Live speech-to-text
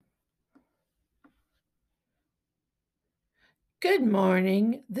Good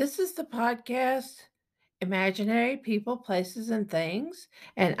morning. This is the podcast Imaginary People, Places, and Things,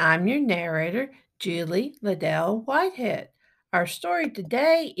 and I'm your narrator, Julie Liddell Whitehead. Our story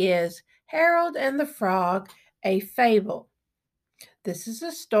today is Harold and the Frog, a fable. This is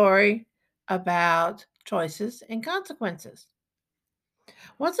a story about choices and consequences.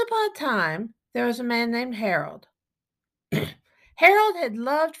 Once upon a time, there was a man named Harold. Harold had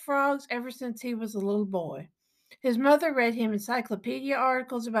loved frogs ever since he was a little boy. His mother read him encyclopedia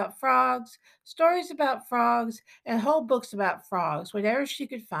articles about frogs, stories about frogs, and whole books about frogs, whatever she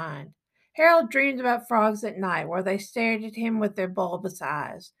could find. Harold dreamed about frogs at night, where they stared at him with their bulbous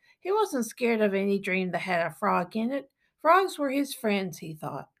eyes. He wasn't scared of any dream that had a frog in it. Frogs were his friends, he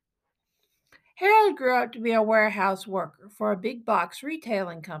thought. Harold grew up to be a warehouse worker for a big box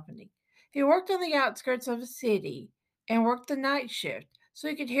retailing company. He worked on the outskirts of a city and worked the night shift so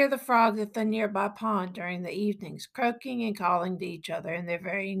he could hear the frogs at the nearby pond during the evenings, croaking and calling to each other in their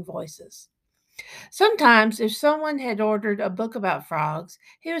varying voices. Sometimes, if someone had ordered a book about frogs,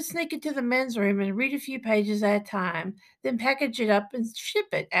 he would sneak into the men's room and read a few pages at a time, then package it up and ship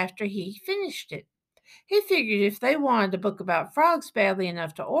it after he finished it. He figured if they wanted a book about frogs badly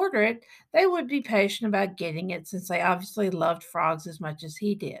enough to order it, they would be patient about getting it since they obviously loved frogs as much as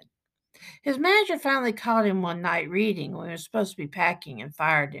he did. His manager finally caught him one night reading when he was supposed to be packing and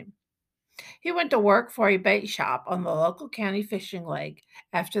fired him. He went to work for a bait shop on the local county fishing lake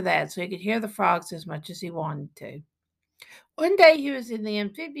after that so he could hear the frogs as much as he wanted to. One day he was in the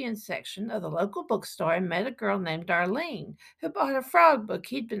amphibian section of the local bookstore and met a girl named Darlene who bought a frog book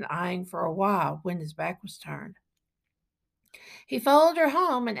he'd been eyeing for a while when his back was turned. He followed her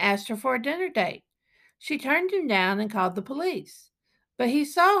home and asked her for a dinner date. She turned him down and called the police. But he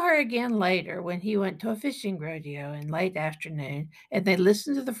saw her again later when he went to a fishing rodeo in late afternoon, and they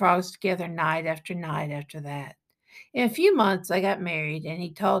listened to the frogs together night after night after that. In a few months, they got married, and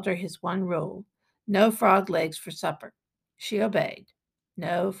he told her his one rule: no frog legs for supper. She obeyed.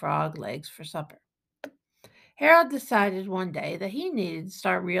 No frog legs for supper. Harold decided one day that he needed to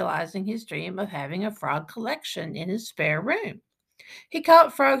start realizing his dream of having a frog collection in his spare room. He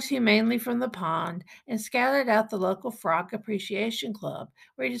caught frogs humanely from the pond and scouted out the local frog appreciation club,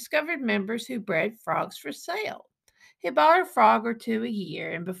 where he discovered members who bred frogs for sale. He bought a frog or two a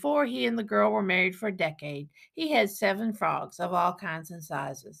year, and before he and the girl were married for a decade, he had 7 frogs of all kinds and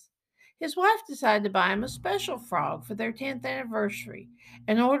sizes. His wife decided to buy him a special frog for their 10th anniversary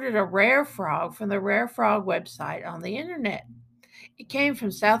and ordered a rare frog from the Rare Frog website on the internet. It came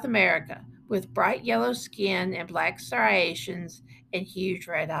from South America with bright yellow skin and black striations and huge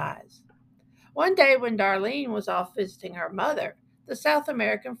red eyes. One day, when Darlene was off visiting her mother, the South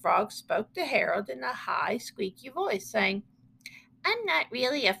American frog spoke to Harold in a high, squeaky voice, saying, I'm not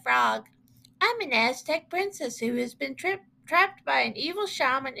really a frog. I'm an Aztec princess who has been trapped by an evil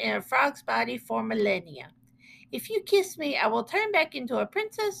shaman in a frog's body for millennia. If you kiss me, I will turn back into a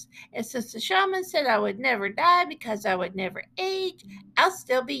princess, and since the shaman said I would never die because I would never age, I'll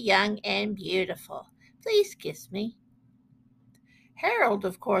still be young and beautiful. Please kiss me. Harold,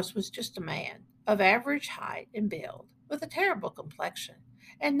 of course, was just a man of average height and build, with a terrible complexion,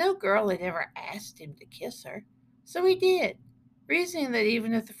 and no girl had ever asked him to kiss her. So he did, reasoning that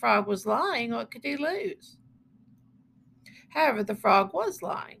even if the frog was lying, what could he lose? However, the frog was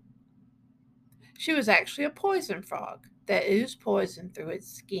lying. She was actually a poison frog that oozed poison through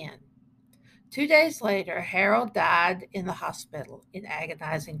its skin. 2 days later, Harold died in the hospital in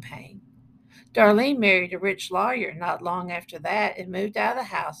agonizing pain. Darlene married a rich lawyer not long after that and moved out of the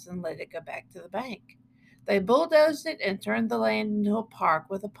house and let it go back to the bank. They bulldozed it and turned the land into a park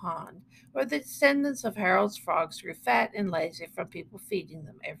with a pond where the descendants of Harold's frogs grew fat and lazy from people feeding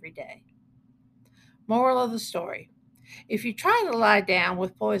them every day. Moral of the story: if you try to lie down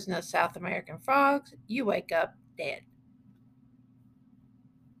with poisonous South American frogs, you wake up dead.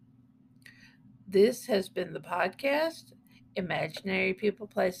 This has been the podcast, Imaginary People,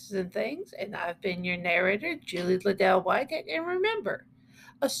 Places, and Things, and I've been your narrator, Julie Liddell Whitehead. And remember,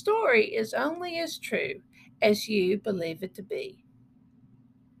 a story is only as true as you believe it to be.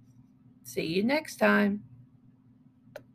 See you next time.